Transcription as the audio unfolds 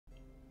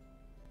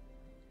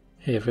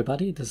Hey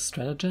everybody, this is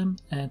Stratagem,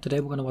 and today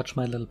we're gonna watch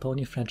My Little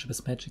Pony Friendship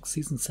is Magic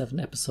Season 7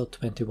 Episode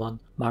 21,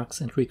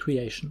 Marks and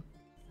Recreation.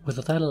 With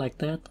a title like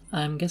that,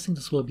 I'm guessing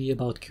this will be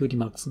about cutie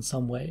marks in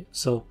some way,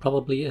 so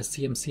probably a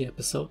CMC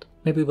episode.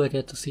 Maybe we'll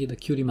get to see the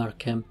cutie mark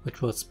camp,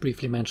 which was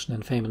briefly mentioned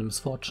in Fame and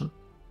Misfortune.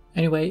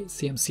 Anyway,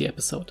 CMC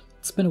episode.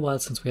 It's been a while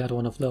since we had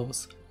one of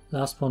those.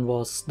 Last one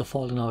was The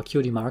Fall in Our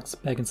Cutie Marks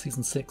back in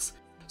Season 6,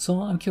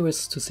 so I'm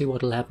curious to see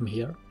what'll happen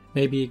here.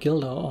 Maybe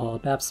Gilda or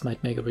Babs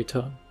might make a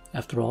return.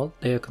 After all,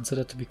 they are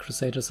considered to be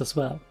Crusaders as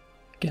well.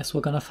 Guess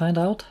we're gonna find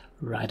out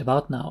right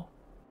about now.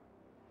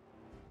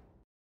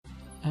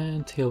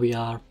 And here we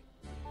are,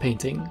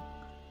 painting.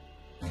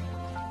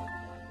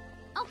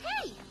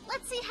 Okay,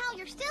 let's see how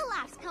your still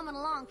life's coming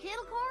along,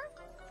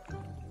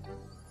 Kittlecorn.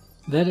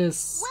 That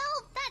is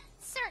Well, that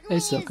certainly a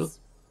circle. is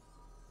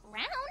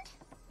round.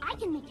 I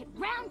can make it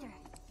rounder.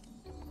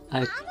 I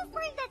I'm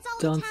afraid that's all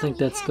don't the time think we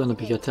that's have gonna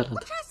today. be your talent. We'll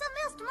try something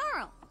else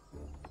tomorrow.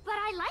 But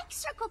I like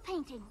circle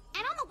painting,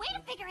 and on the way to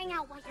figuring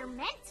out what you're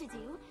meant to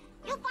do,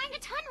 you'll find a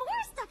ton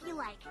more stuff you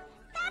like.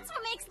 That's what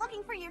makes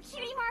looking for your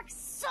cutie marks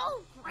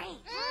so great.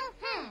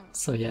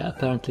 So yeah,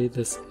 apparently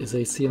this is a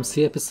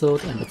CMC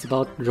episode and it's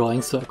about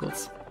drawing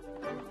circles.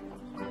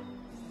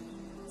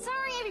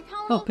 Sorry, Abby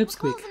Pony. Oh,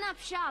 Pipsqueak. Closing up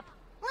shop.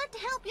 We'll have to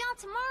help you out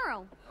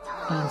tomorrow.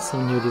 And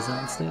some new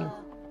designs there.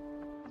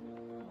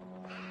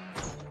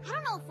 I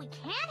don't know if we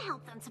can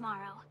help them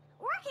tomorrow.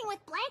 Working with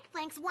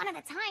blanks one at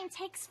a time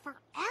takes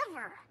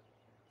forever.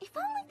 If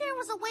only there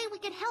was a way we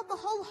could help a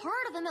whole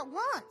herd of them at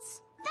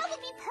once. That would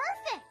be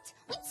perfect.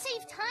 We'd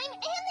save time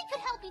and they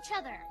could help each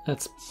other.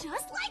 That's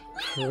Just like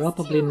we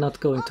probably used to. not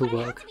going to But it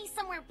work. had to be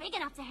somewhere big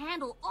enough to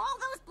handle all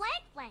those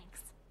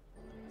blanks.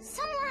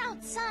 Somewhere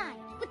outside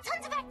with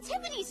tons of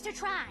activities to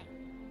try.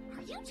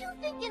 Are you two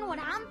thinking what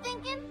I'm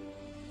thinking?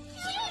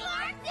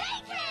 Cutie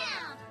Day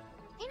Camp!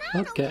 And I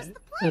know Okay, just the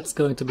place. it's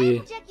going to be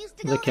Applejack used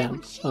to the go there camp.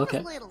 when she was Okay.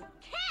 little.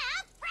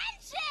 Camp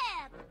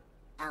Friendship!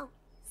 Oh,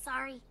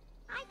 sorry.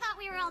 I thought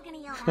we were all gonna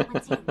yell that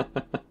one too.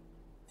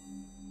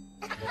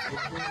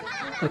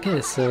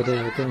 Okay, so they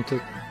are going to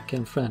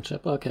Camp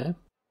Friendship, okay.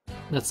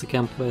 That's the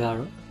camp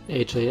where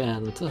AJ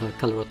and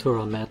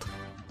Coloratura met.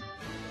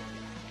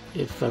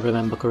 If I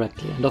remember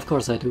correctly, and of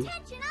course I do.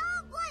 Attention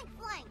all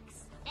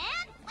blanks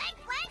and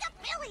blank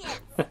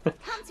affiliates. Come to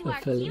our Cutie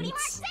Mark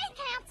Affiliates. Day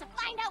Camp to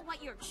find out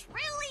what you're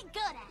truly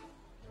good at.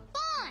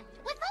 Bond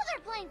with other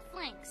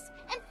blanks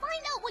and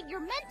find out what you're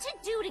meant to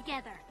do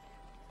together.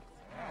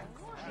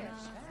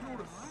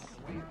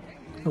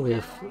 Oh, we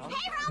have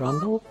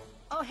Rumble?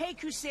 Oh, hey,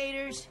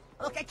 Crusaders.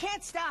 Look, I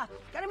can't stop.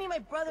 Gotta meet my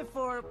brother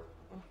for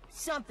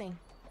something.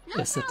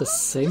 Is that the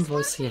same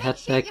voice he had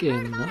back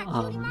in,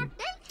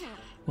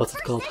 what's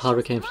it called,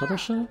 Hurricane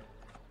Fluttershy?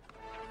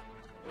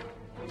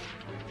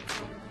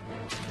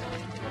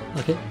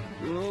 Okay,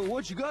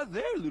 What you got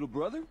there, little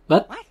brother?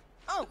 but What?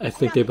 Oh, I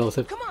think now, they both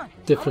have come on.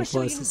 different I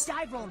wanna show voices. You the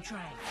dive roll I'm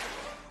trying.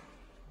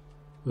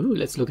 Ooh,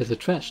 let's look at the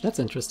trash, that's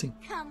interesting.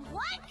 Come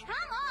one, come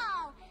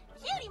all.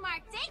 Cutie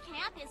Mark Day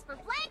Camp is for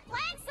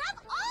blanks of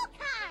all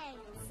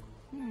kinds.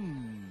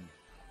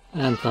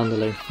 And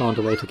Thunderlane found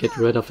a way to get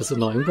rid of his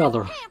annoying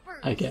brother,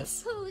 I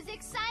guess. Who's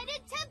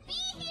excited to be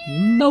here?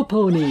 No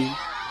pony!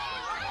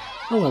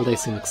 Oh well, they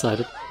seem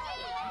excited.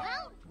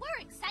 Well, we're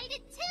excited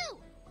too.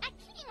 At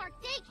Cutie Mark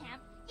Day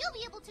Camp, you'll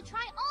be able to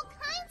try all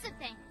kinds of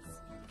things.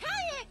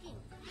 Kayaking,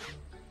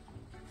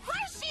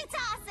 horseshoe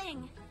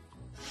tossing,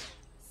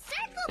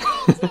 circle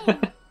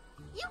painting.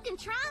 You can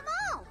try them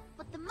all,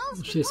 but the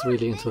most She's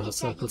important really into thing her is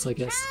that you circles, I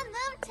can guess. try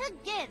them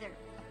together.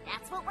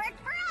 That's what worked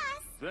for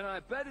us. Then I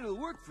bet it'll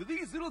work for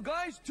these little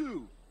guys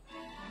too.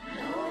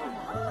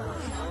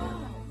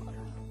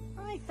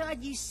 I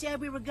thought you said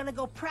we were gonna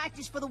go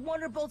practice for the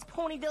Wonderbolt's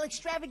Ponyville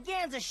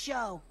Extravaganza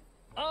show.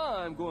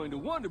 I'm going to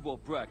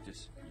Wonderbolt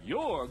practice.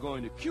 You're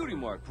going to Cutie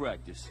Mark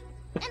practice.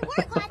 And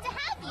we're glad to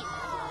have you.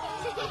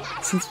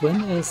 Since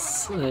when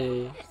is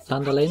a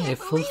Thunderlane a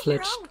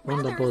full-fledged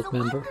Wonderbolt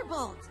member?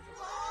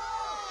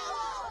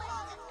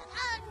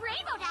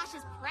 Rainbow Dash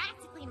is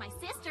practically my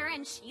sister,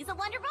 and she's a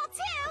Wonderbolt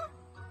too.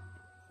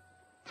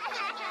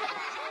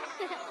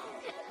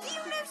 Do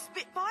you know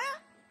Spitfire?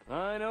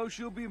 I know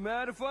she'll be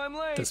mad if I'm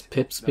late. Does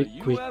Pipsqueak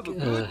Now you have a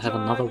good have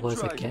time another and voice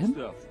try some again?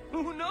 stuff.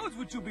 Who knows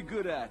what you'll be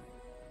good at?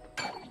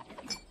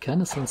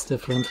 Kinda sounds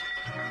different.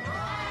 All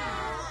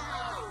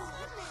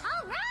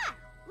right,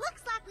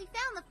 looks like we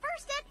found the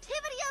first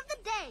activity of the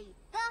day,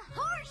 the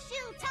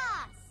horseshoe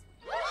toss.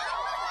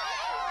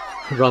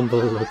 Rumble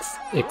looks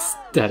I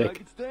ecstatic.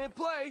 can stay and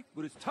play,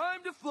 but it's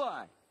time to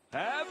fly.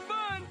 Have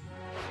fun!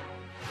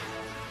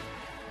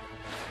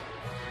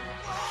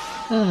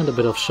 And a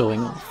bit of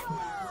showing off.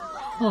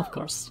 Of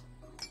course.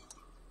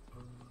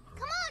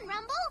 Come on,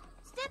 Rumble,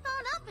 step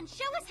on up and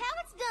show us how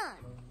it's done.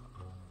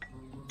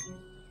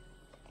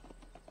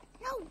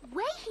 No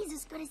way he's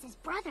as good as his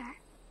brother.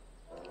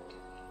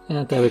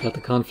 And there we got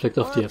the conflict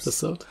of the Oops.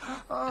 episode.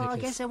 Oh, I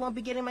guess. guess I won't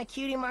be getting my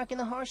cutie mark in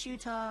the horseshoe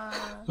toss.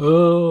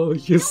 Oh, you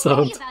Don't worry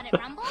sound about it,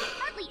 Rumble.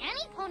 Hardly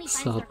any pony finds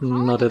Sound their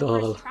calling not on at the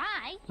first all.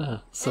 try.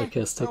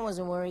 sarcastic. I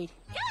wasn't worried.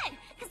 Good,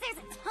 because there's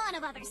a ton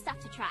of other stuff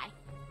to try.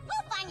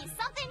 We'll find you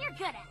something you're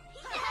good at.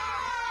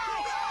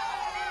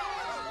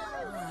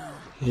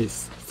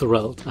 He's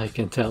thrilled, I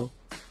can tell.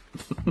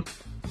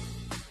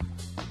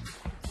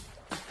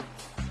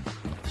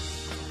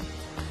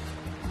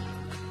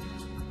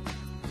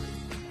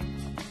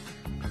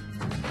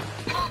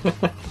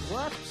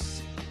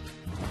 Whoops.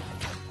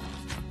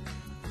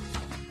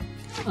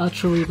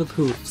 Archery with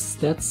hooves.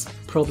 That's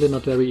probably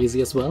not very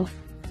easy as well.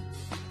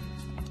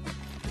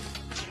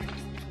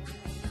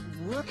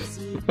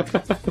 Whoopsie.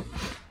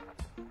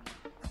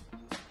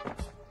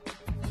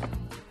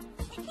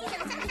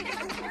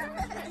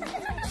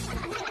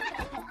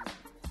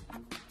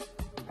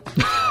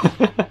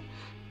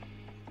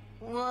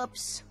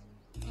 Whoops.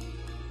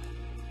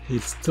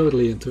 He's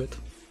totally into it.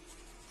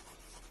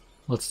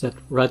 What's that?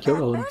 Write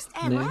your own First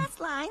and name? last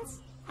lines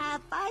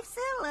have 5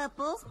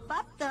 syllables,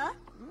 but the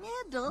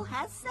middle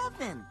has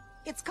 7.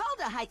 It's called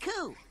a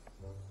haiku.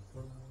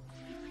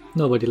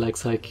 Nobody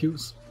likes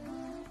haikus.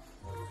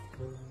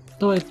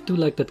 Though I do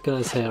like that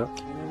guy's hair.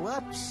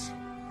 Whoops.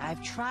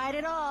 I've tried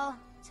it all.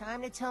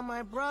 Time to tell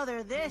my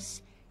brother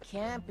this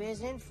camp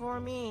isn't for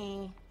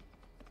me.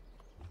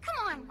 Come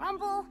on,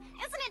 Rumble.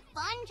 Isn't it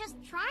fun just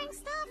trying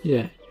stuff?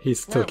 Yeah,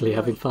 he's totally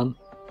having fun.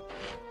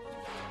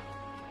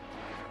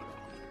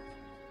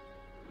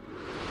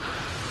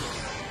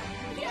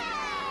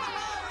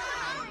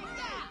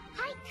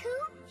 Haiku,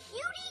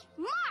 cutie,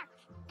 mark.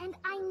 And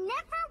I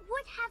never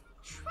would have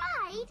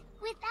tried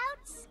without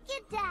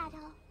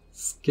Skedaddle.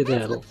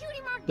 Skedaddle.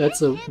 Cutie Mark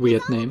That's a Camp is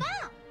weird all name.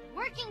 about.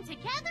 Working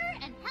together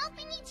and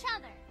helping each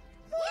other.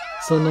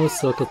 So no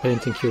circle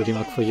painting cutie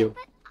mark for you.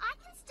 But I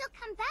can still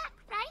come back,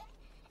 right?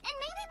 And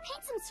maybe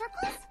paint some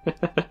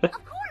circles?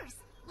 Of course.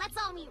 Let's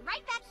all meet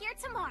right back here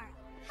tomorrow.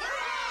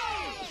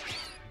 Hooray!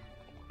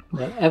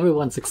 Well,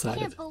 everyone's I excited.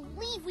 can't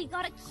believe we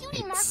got a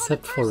cutie mark Except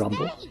on the for first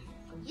Rumble. day.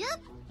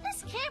 Yep,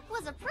 this camp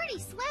was a pretty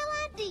swell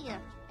idea.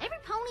 Every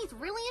pony's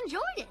really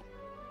enjoyed it.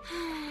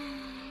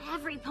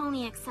 Every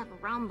pony except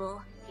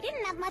Rumble. He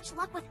didn't have much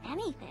luck with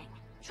anything.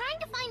 Trying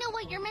to find out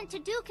what you're meant to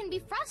do can be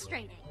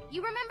frustrating.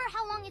 You remember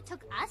how long it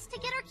took us to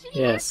get our cutie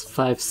Yes,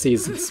 5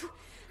 seasons. marks?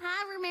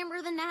 I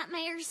remember the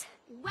nightmares.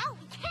 Well,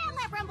 we can't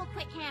let Rumble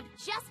quit camp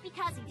just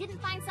because he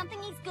didn't find something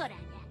he's good at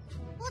yet.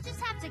 We'll just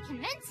have to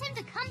convince him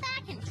to come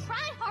back and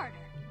try harder.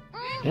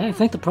 Yeah, I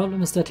think the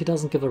problem is that he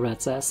doesn't give a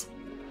rat's ass.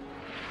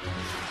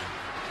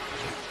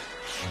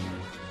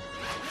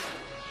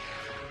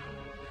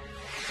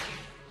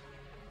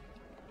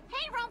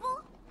 Hey,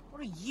 Rumble!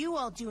 What are you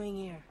all doing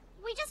here?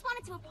 We just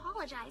wanted to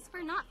apologize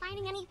for not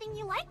finding anything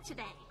you liked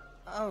today.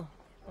 Oh,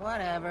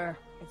 whatever.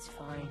 It's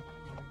fine.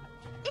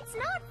 It's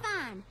not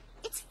fun.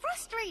 It's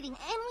frustrating, and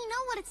we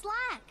know what it's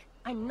like.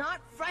 I'm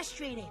not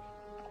frustrated.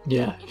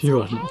 Yeah, It's you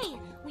are okay. not.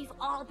 We've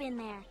all been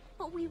there,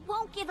 but we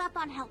won't give up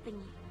on helping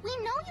you. We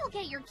know you'll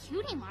get your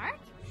cutie mark.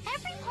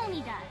 Every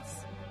pony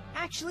does.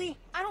 Actually,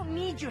 I don't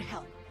need your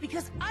help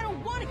because I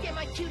don't want to get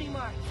my cutie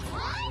mark.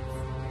 What?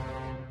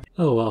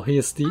 Oh wow, he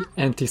is the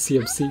I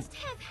anti-CMC. must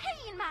have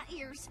hay in my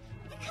ears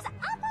because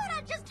I thought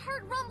I just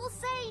heard Rumble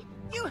say,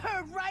 You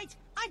heard right.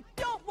 I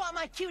don't want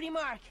my cutie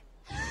mark.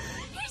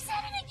 "He said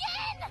it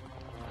again."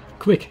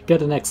 Quick,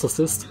 get an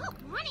exorcist. Not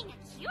wanting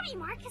a cutie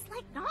mark is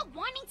like not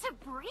wanting to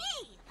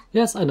breathe.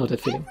 Yes, I know that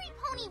feeling. Every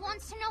pony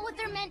wants to know what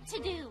they're meant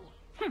to do.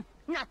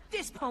 Not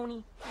this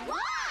pony.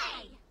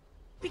 Why?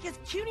 Because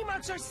cutie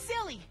marks are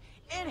silly,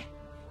 and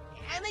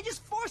they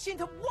just force you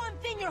into one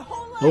thing your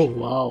whole life. Oh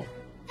wow,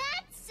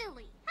 That's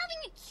silly. Having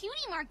a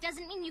cutie mark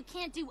doesn't mean you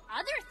can't do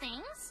other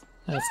things.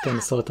 that's kind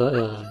of sorta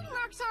Cutie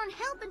marks aren't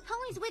helping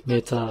ponies with their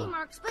meta cutie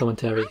marks, but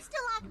commentary. I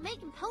still like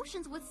making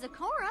potions with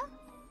Zakora.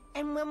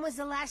 And when was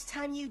the last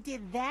time you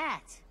did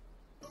that?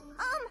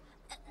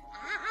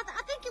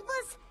 I think it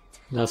was...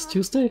 Last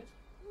Tuesday?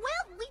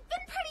 Well, we've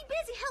been pretty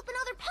busy helping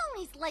other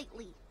ponies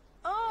lately.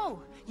 Oh,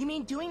 you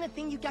mean doing the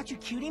thing you got your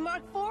cutie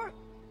mark for?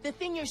 The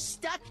thing you're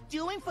stuck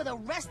doing for the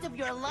rest of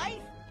your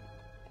life?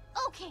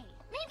 Okay,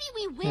 maybe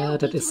we will Yeah,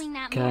 that be is doing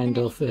that kind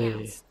more of than anything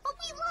a else. But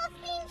we love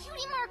being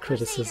cutie mark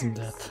criticism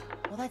crusaders.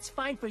 that Well, that's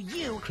fine for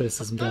you.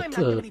 Criticism but that, I'm not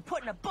gonna be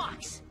put in a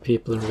box.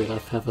 people in real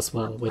life have as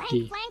well with Blank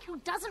the Blank who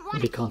doesn't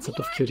want the a concept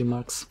of mark? cutie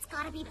marks. It's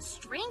gotta be the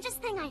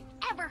strangest thing I've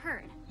ever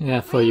heard. Yeah,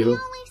 for Granny you.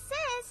 always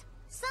says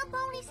some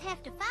ponies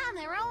have to find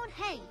their own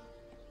hay.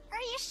 Are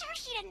you sure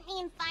she didn't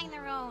mean find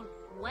their own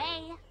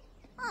way?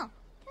 Oh,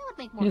 that would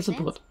make more Yes, sense.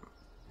 it would.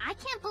 I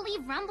can't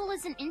believe Rumble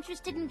isn't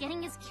interested in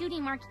getting his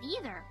cutie mark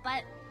either,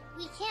 but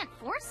we can't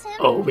force him.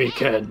 Oh, we And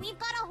can. We've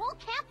got a whole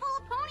camp full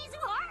of ponies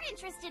who are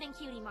interested in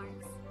cutie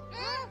marks.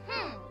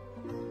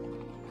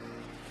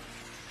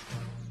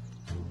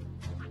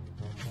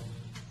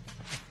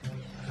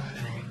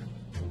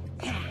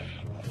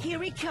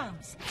 Here he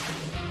comes.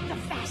 The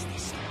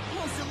fastest,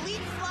 most elite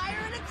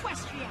flyer in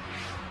Equestria.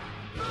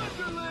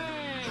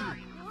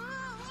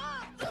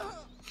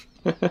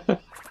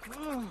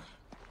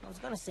 I was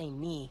gonna say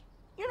me.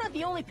 You're not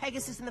the only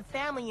Pegasus in the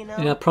family, you know.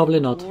 Yeah, probably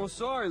not. Oh,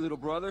 sorry, little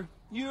brother.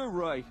 You're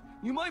right.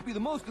 You might be the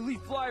most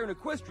elite flyer in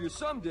Equestria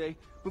someday,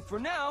 but for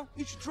now,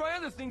 you should try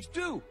other things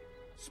too.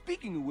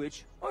 Speaking of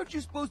which, aren't you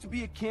supposed to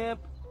be at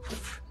camp?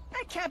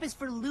 At camp is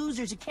for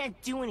losers who can't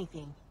do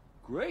anything.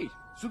 Great.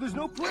 So there's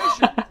no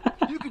pressure.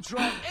 You can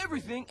try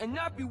everything and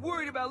not be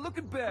worried about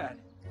looking bad.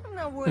 I'm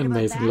not worried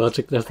Amazing about that.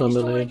 logic there, I just don't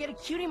want Thunderlane. to get a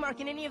cutie mark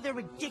in any of their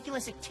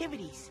ridiculous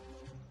activities.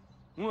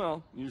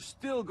 Well, you're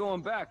still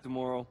going back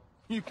tomorrow.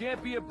 You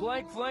can't be a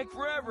blank flank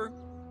forever.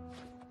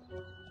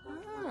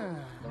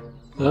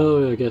 Oh,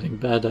 you're getting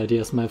bad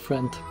ideas, my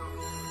friend.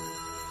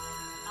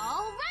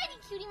 Alrighty,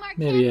 cutie mark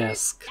Maybe campers.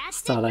 ask That's it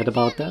Starlight for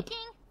about can that.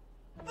 making.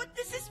 But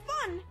this is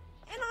fun, and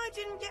I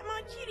didn't get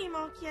my cutie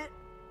mark yet.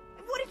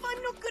 What if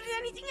I'm not good at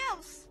anything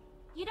else?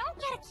 You don't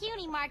get a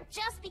cutie mark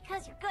just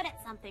because you're good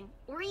at something,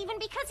 or even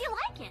because you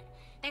like it.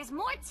 There's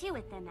more to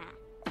it than that.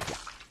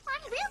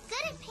 I'm real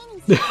good at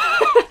painting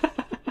circles,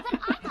 but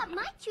I got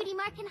my cutie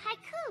mark in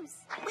haikus.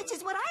 Which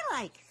is what I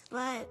like,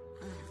 but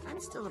I'm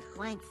still a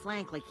blank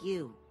flank like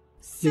you.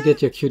 You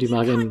get your cutie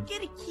mark You in can't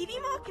get a cutie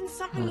mark in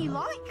something you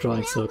like?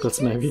 drawing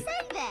circles, maybe.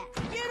 Say that.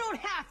 You don't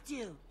have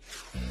to.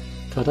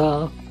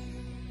 Ta-da!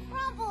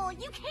 Rumble,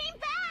 you came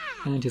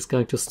back. And he's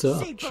going to stir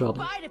Say up trouble.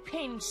 goodbye to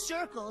painting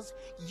circles.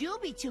 You'll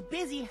be too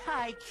busy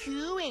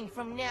haiku-ing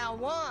from now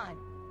on.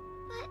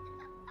 But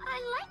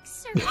I like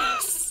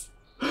circles.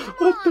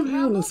 What the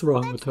hell is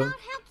wrong with That's her? not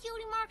how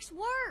cutie marks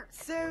work.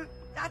 So,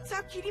 that's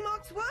how cutie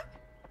marks work?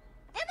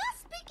 Am I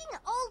speaking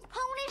old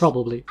ponish?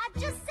 Probably. I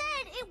just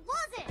said it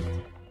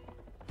wasn't.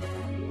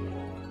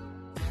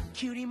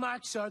 Cutie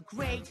marks are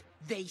great,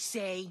 they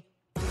say.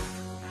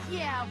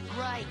 Yeah,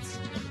 right.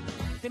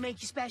 They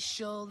make you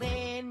special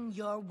in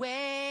your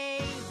way.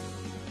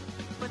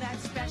 But that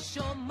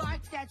special mark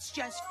that's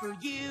just for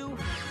you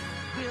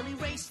will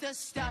erase the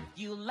stuff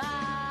you like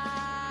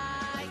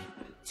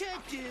to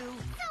do.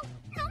 So,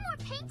 no more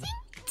painting?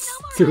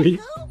 Do No we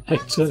more haiku?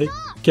 actually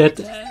Stop. get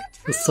Is that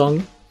a true?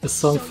 song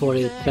So for a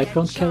you're good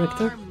background at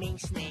character? charming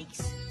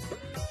snakes.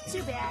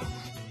 Too bad.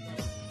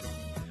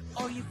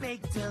 Or you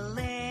bake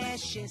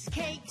delicious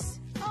cakes.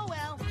 Oh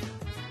well.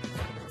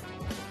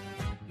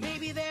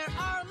 Maybe there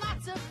are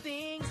lots of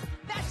things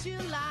that you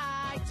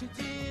like to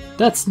do.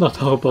 That's not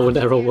how bow and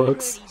arrow You're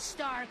works. pretty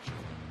stark.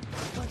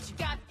 Once you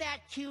got that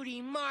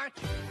cutie mark.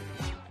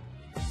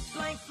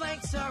 Blank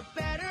flanks are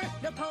better.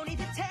 No pony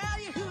to tell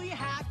you who you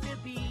have to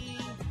be.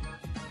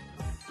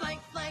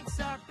 Blank flanks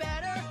are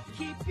better.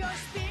 Keep your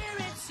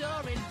spirit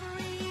soaring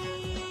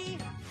free.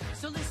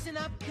 So listen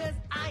up, cause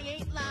I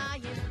ain't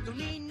lying. Don't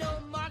need no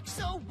mark,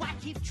 so I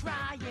keep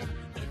trying.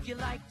 If you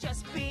like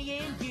just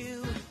being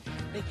you,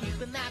 then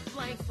keeping that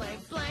blank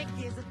flank blank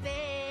is a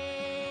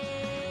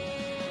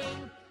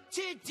thing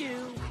to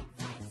do.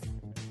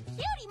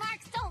 Cutie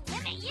marks don't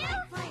limit you.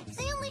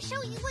 They only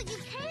show you what you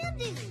can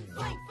do.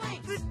 Blank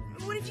flanks.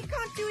 But what if you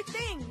can't do a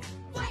thing?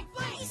 Blank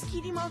flanks. These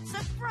cutie marks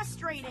are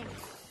frustrating.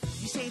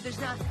 You say there's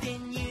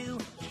nothing you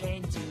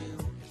can do.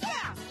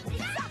 Yeah,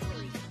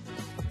 exactly.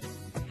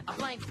 A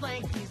blank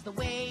flank is the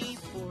way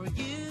for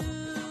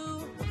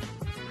you.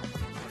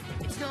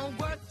 It's no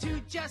work to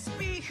just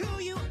be who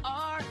you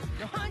are.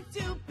 No hunt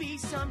to be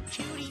some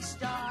cutie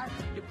star.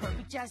 You're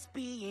perfect just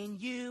being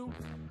you.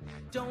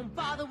 Don't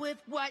bother with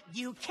what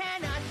you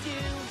cannot do.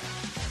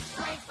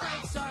 Blank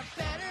flanks are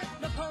better.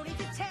 No pony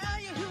to tell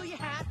you who you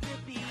have to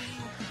be.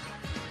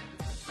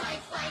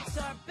 Blank flanks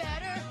are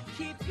better.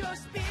 Keep your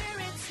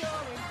spirit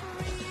soaring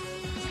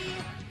free.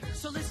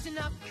 So listen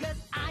up, cause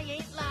I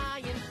ain't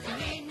lying. You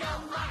ain't no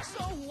mark,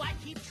 so I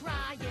keep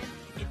trying.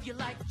 If you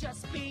like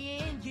just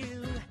being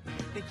you,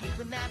 then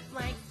keeping that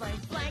blank flank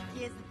blank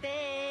is the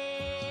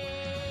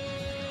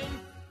thing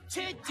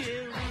to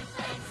do. Blank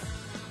flanks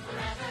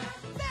forever.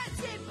 That's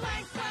it,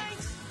 blank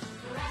flanks.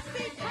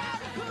 Be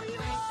proud of who you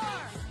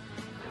are.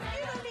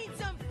 You don't need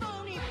some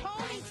phony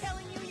pony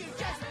telling you you're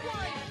just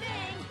one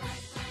thing.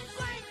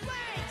 Blank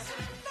flanks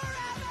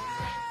forever.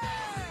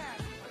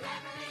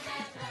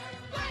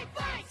 Blank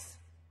flanks.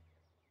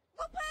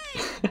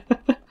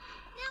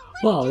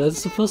 Wow,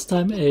 that's the first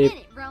time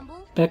a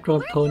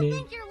background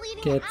pony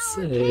gets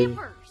a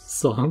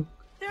song.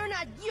 They're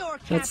not your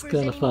That's campers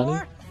kinda funny.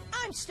 anymore.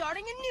 I'm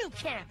starting a new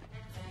camp.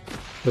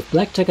 With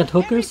blackjack and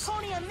Every hookers?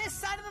 pony on this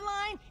side of the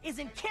line is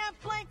in Camp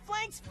Blank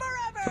Flanks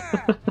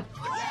forever. Well,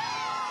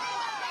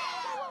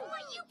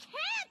 you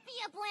can't be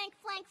a blank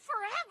flank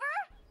forever.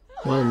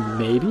 Well,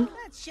 maybe?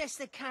 That's just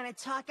the kind of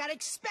talk I'd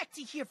expect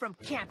to hear from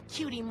Camp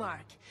Cutie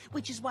Mark.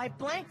 Which is why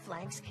Blank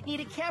Flanks need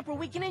a camp where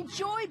we can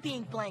enjoy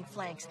being Blank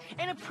Flanks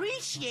and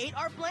appreciate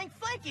our blank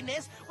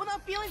flankiness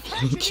without feeling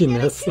pressured to get a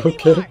Kiness, cutie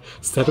okay. mark.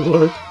 Is that a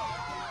word?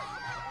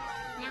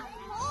 Now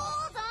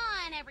hold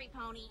on, every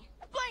pony.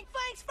 Blank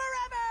Flanks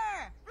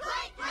forever!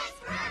 Blank flanks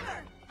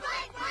forever.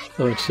 Blank flanks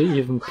Oh, and she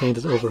even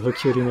painted over her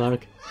cutie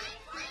mark.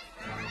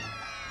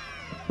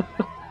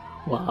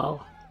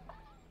 Wow.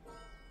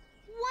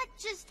 What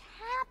just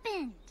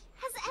happened?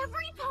 Has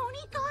every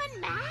pony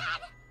gone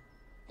mad?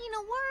 In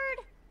a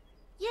word,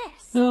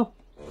 yes. Oh,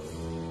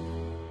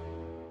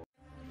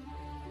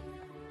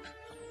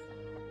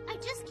 I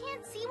just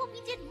can't see what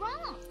we did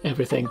wrong.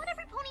 everything. I thought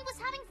every pony was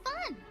having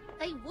fun.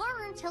 They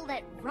were until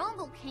that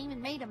Rumble came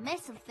and made a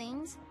mess of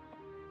things.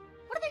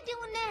 What are they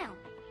doing now?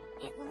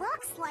 It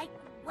looks like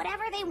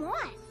whatever they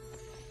want.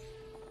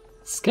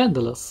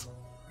 Scandalous.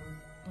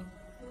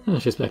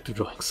 And she's back to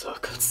drawing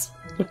circles.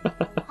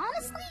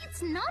 Honestly,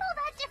 it's not all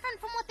that different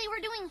from what they were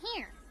doing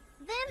here.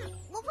 Then,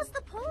 what was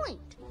the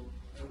point?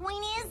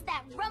 Point is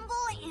that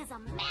Rumble is a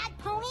mad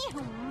pony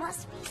who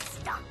must be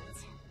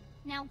stopped.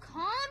 Now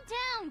calm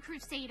down,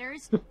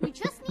 Crusaders. We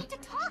just need to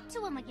talk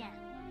to him again.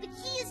 The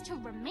key is to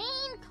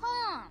remain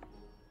calm.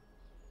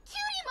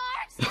 Cutie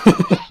marks!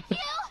 Thank you!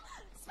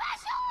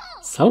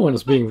 Special! Someone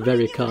is being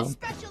very calm.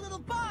 Special little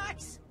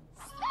box!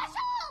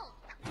 Special!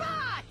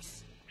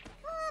 Box!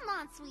 Come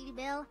on, Sweetie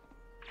Bill.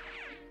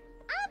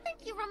 I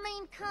think you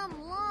remained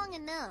calm long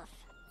enough.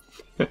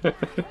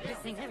 Kettlecorn,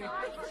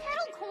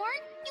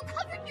 you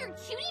covered your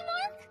cutie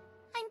mark?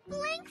 I'm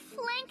blank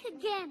flank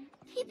again,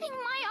 keeping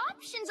my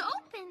options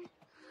open.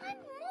 I'm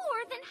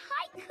more than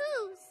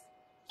haikus.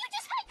 You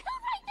just haiku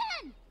right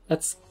then!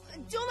 That's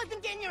Don't let them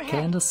get in your head.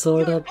 kinda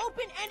sorta You're an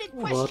open-ended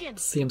what question.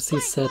 CMC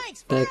Blank said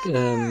blanks back forever.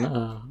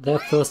 in their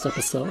first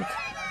episode.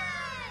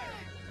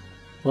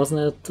 Wasn't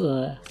it?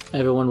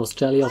 Everyone was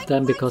jelly of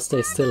them because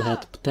they still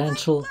had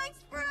potential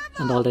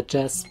and all that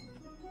jazz.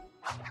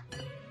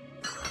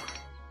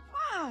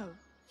 Wow,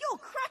 you're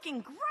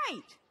cracking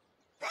great.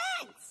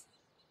 Thanks!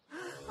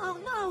 Oh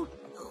no!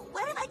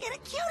 What if I get a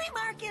cutie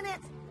mark in it?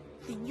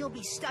 Then you'll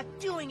be stuck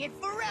doing it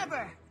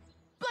forever.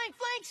 Blank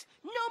flanks,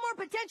 no more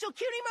potential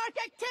cutie mark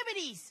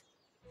activities.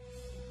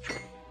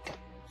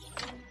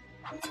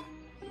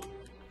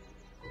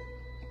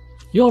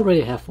 You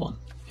already have one.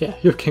 Yeah,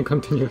 you can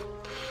continue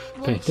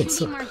Well, painting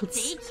Cutie Mark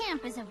circles. Day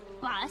Camp is a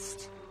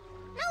bust.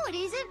 No, it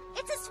isn't.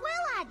 It's a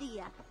swell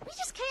idea. We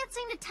just can't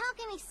seem to talk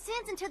any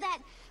sense into that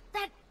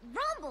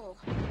Rumble.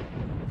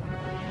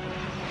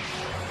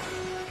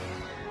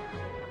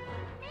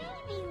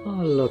 Maybe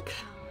Oh look,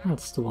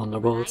 that's the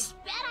Wonderbolts. I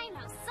bet I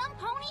know some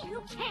pony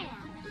who can.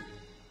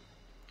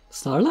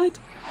 Starlight?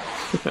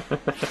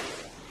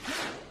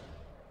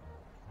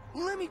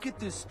 Let me get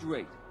this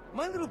straight.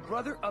 My little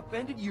brother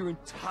upended your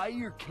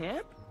entire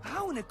camp?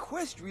 How in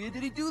Equestria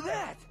did he do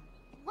that?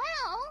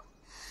 Well,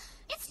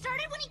 it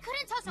started when he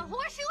couldn't toss a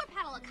horseshoe or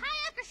paddle a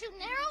kayak or shoot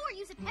an arrow or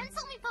use a pencil,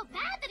 and we felt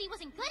bad that he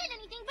wasn't good at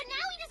anything, but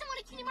now he doesn't want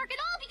a cutie mark at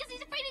all because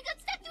he's afraid he got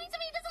stuck doing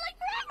something he doesn't like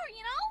forever,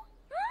 you know?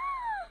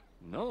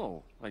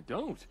 No, I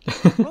don't.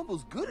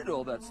 Rumble's good at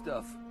all that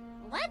stuff.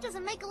 Well, that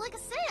doesn't make a lick of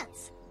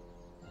sense.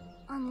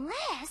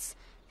 Unless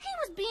he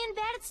was being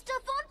bad at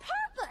stuff on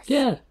purpose.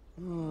 Yeah,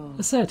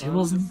 I said he I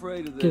was wasn't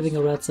afraid of this. giving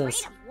a rat's Afraid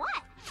ass. of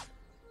what?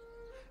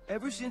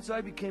 Ever since I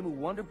became a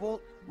Wonderbolt,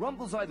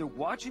 Rumble's either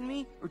watching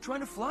me or trying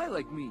to fly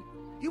like me.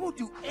 He won't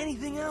do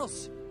anything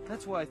else.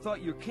 That's why I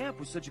thought your camp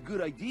was such a good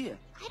idea.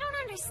 I don't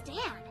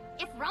understand.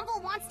 If Rumble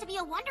wants to be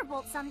a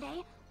Wonderbolt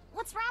someday,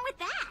 what's wrong with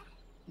that?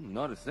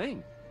 Not a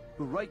thing.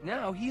 But right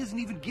now, he isn't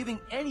even giving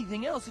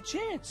anything else a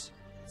chance.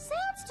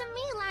 Sounds to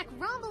me like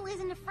Rumble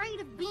isn't afraid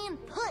of being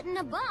put in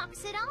a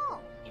box at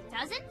all. It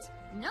doesn't?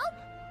 Nope.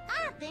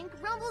 I think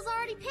Rumble's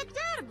already picked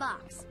out a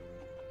box.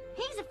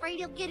 He's afraid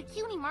he'll get a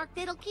cutie mark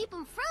that'll keep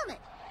him from it.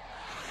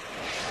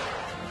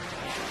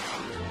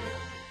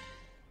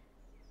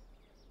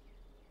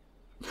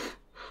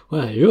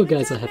 Well, you I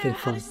guys are don't having know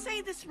how fun. to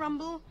say this,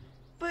 Rumble,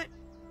 but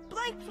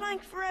Blank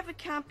Flank Forever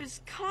Camp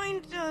is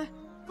kinda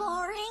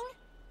Boring?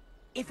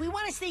 If we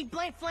want to stay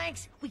blank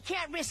flanks, we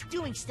can't risk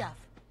doing stuff.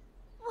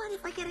 What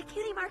if I get a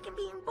cutie mark and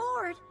being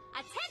bored?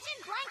 Attention,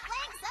 blank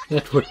flanks up!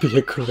 That would be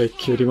a great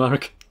cutie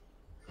mark.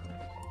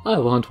 I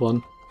want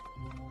one.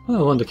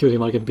 I want a cutie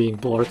mark and being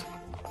bored.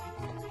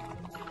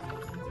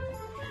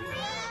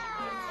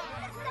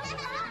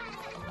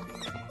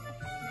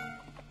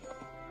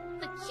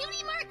 The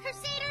Cutie Mark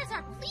Crusaders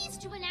are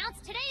pleased to announce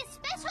today's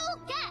special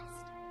guest,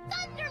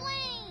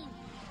 Thunderlane!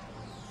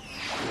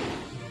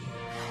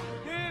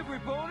 Hey,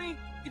 everybody!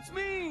 It's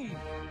me!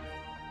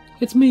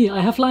 It's me, I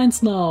have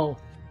lines now!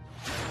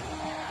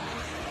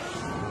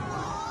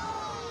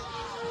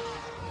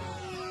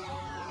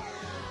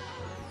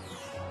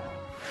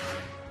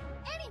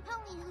 Any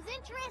pony who's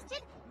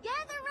interested,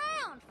 gather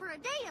round for a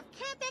day of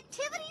camp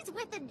activities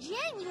with a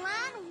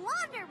genuine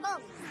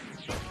Wonderbolt!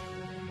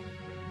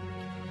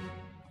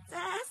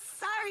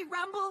 Sorry,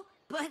 Rumble,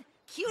 but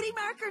cutie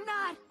mark or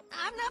not,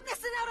 I'm not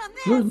missing out on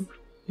this!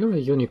 You're a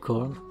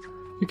unicorn.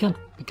 You can't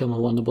become a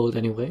Wonderbolt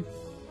anyway.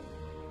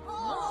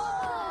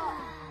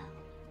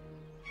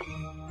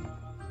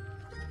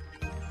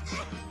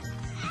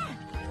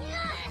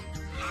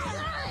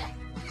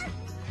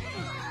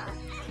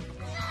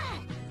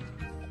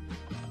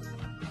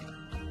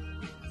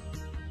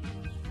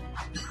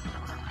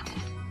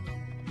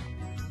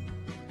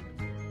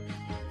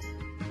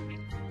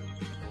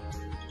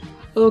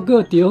 Oh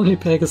good, the only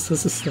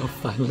Pegasus is now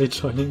finally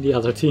joining the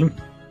other team.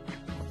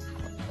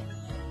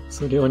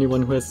 So the only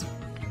one who has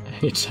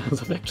any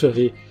chance of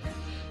actually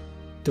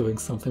doing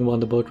something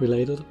Wonderbolt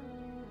related.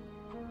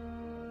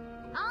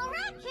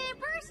 Alright,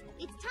 campers,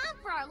 it's time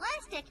for our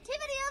last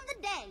activity of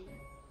the day.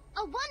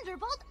 A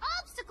Wonderbolt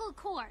obstacle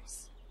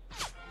course.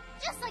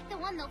 Just like the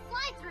one they'll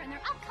fly through in their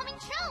upcoming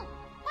show,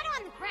 but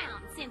on the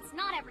ground, since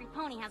not every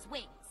pony has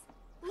wings.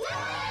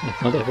 And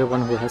not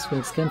everyone who has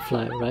wings can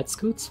fly, right,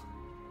 Scoots?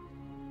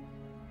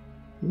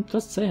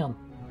 Just saying.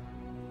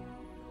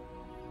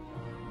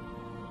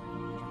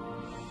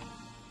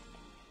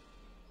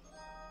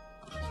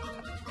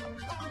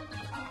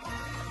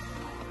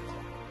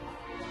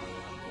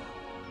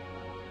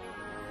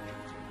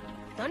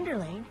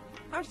 Thunderlane,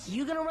 aren't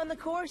you gonna run the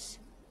course?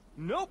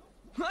 Nope.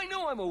 I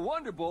know I'm a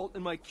Wonderbolt,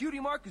 and my cutie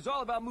mark is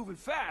all about moving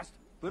fast,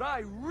 but I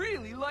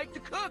really like to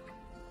cook.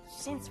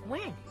 Since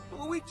when?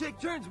 Well, we take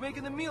turns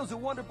making the meals at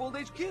Wonderbolt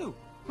HQ.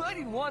 I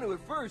didn't want to at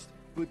first,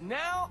 but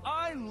now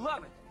I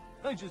love it.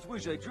 I just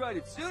wish I tried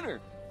it sooner.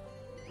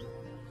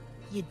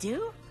 You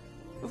do?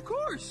 Of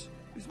course.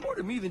 There's more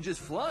to me than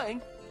just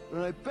flying,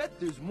 and I bet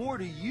there's more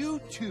to you,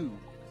 too.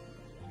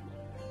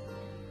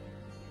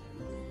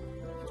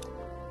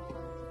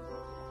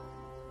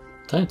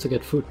 Time to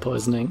get food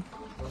poisoning.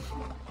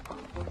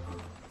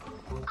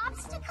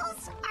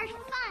 Obstacles are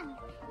fun.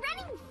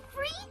 Running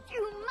free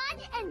through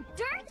mud and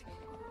dirt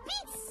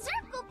beats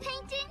circle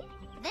painting.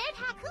 That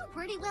haiku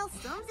pretty well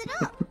sums it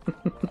up.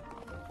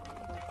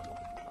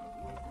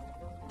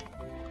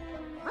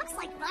 Looks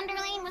like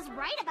Thunderlane was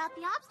right about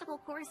the obstacle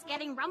course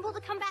getting Rumble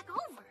to come back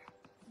over.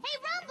 Hey,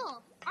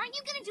 Rumble! Aren't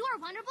you gonna do our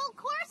Wonderbolt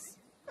course?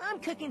 I'm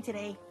cooking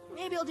today.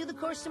 Maybe I'll do the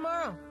course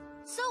tomorrow.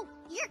 So,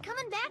 you're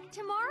coming back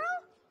tomorrow?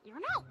 You're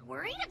not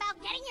worried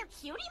about getting your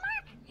cutie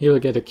mark? He will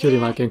get a cutie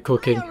mark in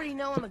cooking. I already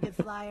know I'm a good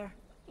flyer.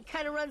 It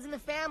kind of runs in the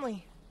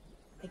family.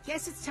 I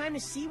guess it's time to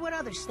see what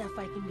other stuff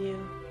I can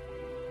do.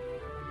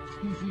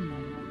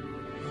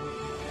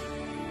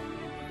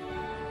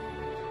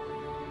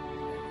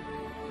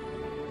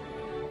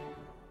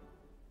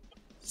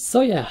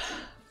 So yeah,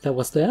 that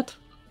was that.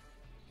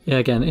 Yeah,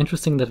 again,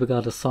 interesting that we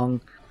got a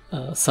song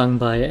sung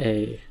by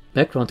a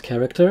background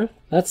character.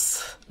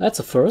 That's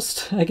a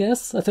first, I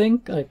guess. I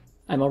think.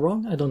 Am I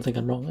wrong? I don't think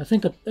I'm wrong. I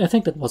think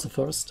that was a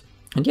first.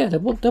 And yeah,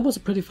 that was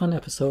a pretty fun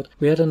episode.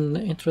 We had an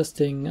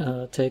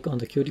interesting take on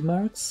the cutie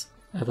marks.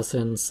 Ever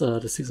since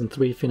the season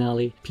 3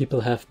 finale,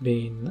 people have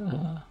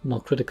been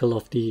more critical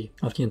of the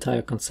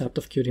entire concept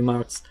of cutie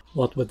marks.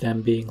 What with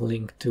them being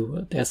linked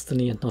to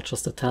destiny and not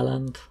just a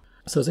talent.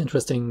 So it's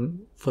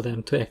interesting for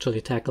them to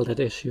actually tackle that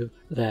issue,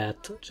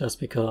 that just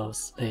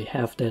because they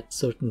have that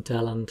certain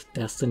talent,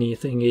 destiny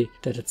thingy,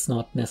 that it's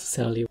not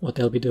necessarily what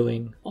they'll be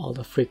doing all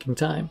the freaking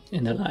time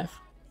in their life.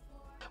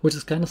 Which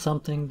is kind of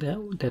something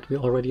that we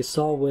already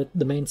saw with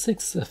the main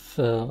 6, if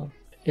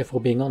we're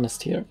being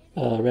honest here.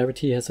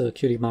 Rarity has a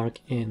cutie mark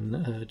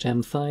in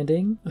gem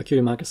finding. A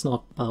cutie mark is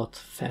not about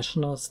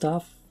fashion or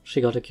stuff.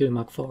 She got a cutie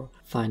mark for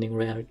finding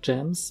rare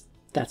gems.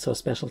 That's her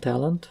special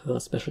talent, her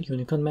special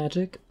unicorn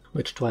magic,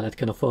 which Twilight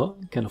can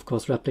of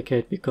course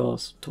replicate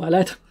because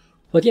Twilight.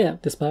 But yeah,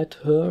 despite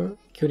her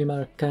cutie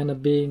mark kind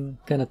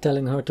of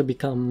telling her to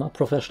become a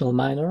professional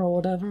miner or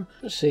whatever,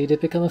 she did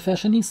become a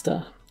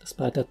fashionista,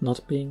 despite that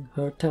not being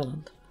her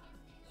talent.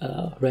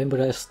 Rainbow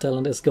Dash's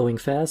talent is going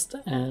fast,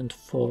 and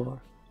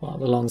for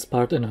the longest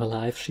part in her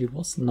life she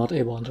was not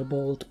a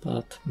Wonderbolt,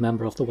 but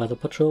member of the Weather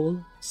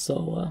Patrol.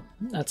 So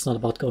that's not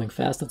about going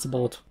fast, it's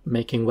about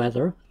making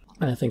weather.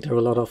 I think there are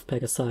a lot of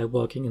Pegasi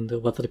working in the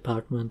weather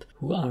department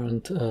who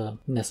aren't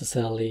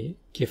necessarily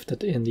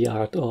gifted in the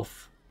art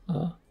of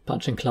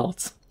punching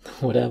clouds,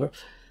 whatever.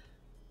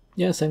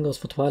 Yeah, same goes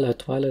for Twilight.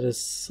 Twilight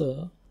is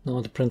now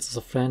the Princess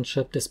of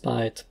Friendship,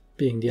 despite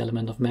being the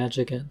element of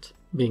magic and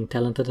being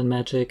talented in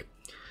magic.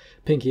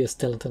 Pinkie is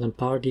talented in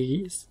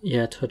parties,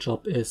 yet her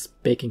job is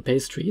baking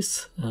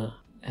pastries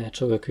at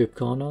Sugar Cube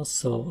Corners,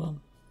 so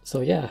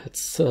yeah,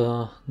 it's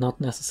not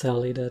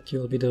necessarily that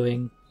you'll be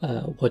doing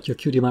what your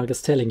cutie mark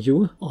is telling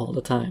you all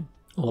the time,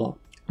 or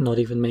not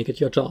even make it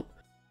your job.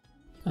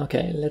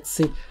 Okay, let's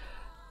see.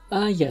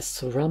 Yes,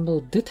 so Rumble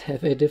did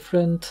have a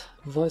different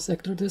voice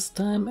actor this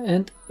time,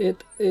 and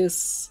it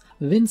is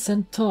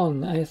Vincent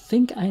Tong. I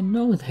think I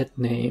know that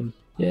name.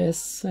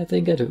 Yes, I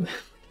think I do.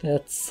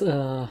 That's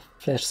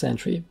Flash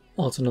Sentry,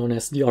 also known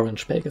as the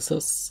Orange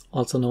Pegasus,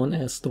 also known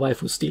as the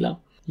Waifu Stealer.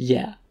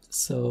 Yeah,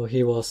 so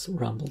he was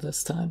Rumble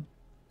this time.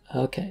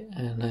 Okay,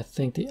 and I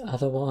think the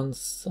other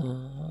ones,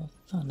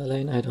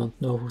 Thunderlane, I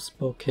don't know who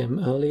spoke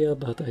him earlier,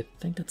 but I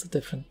think that's a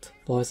different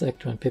voice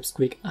actor, and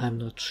Pipsqueak, I'm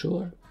not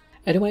sure.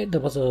 Anyway,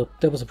 that was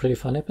a pretty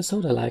fun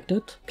episode, I liked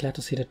it. Glad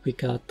to see that we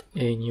got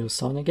a new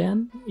song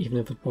again, even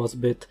if it was a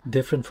bit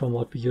different from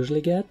what we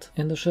usually get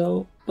in the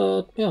show.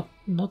 But yeah,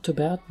 not too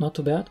bad, not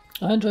too bad.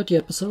 I enjoyed the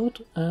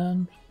episode,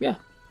 and yeah.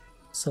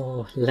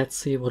 So let's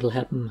see what'll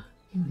happen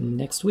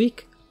next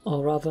week,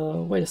 or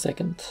rather, wait a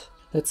second.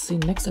 Let's see,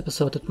 next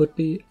episode it would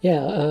be...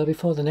 Yeah,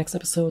 before the next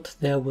episode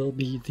there will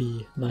be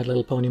the My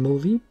Little Pony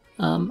movie.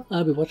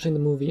 I'll be watching the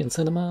movie in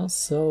cinema,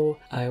 so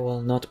I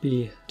will not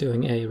be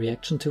doing a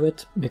reaction to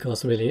it,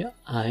 because really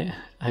I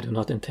do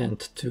not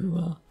intend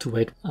to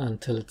wait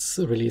until it's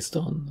released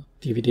on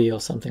DVD or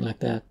something like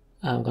that.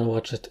 I'm gonna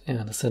watch it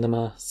in the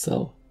cinema,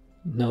 so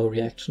no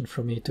reaction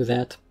from me to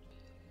that.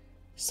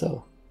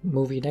 So,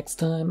 movie next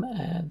time,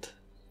 and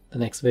the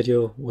next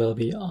video will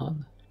be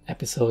on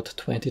episode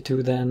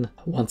 22 then,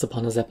 Once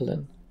Upon a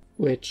Zeppelin,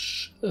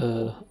 which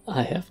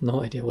I have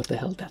no idea what the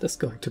hell that is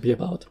going to be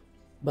about.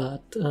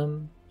 But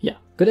yeah,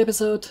 good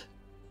episode,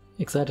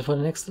 excited for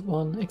the next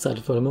one,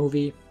 excited for the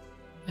movie.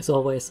 As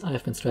always,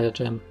 I've been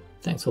Stratagem,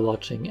 thanks for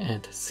watching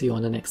and see you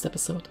on the next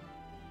episode.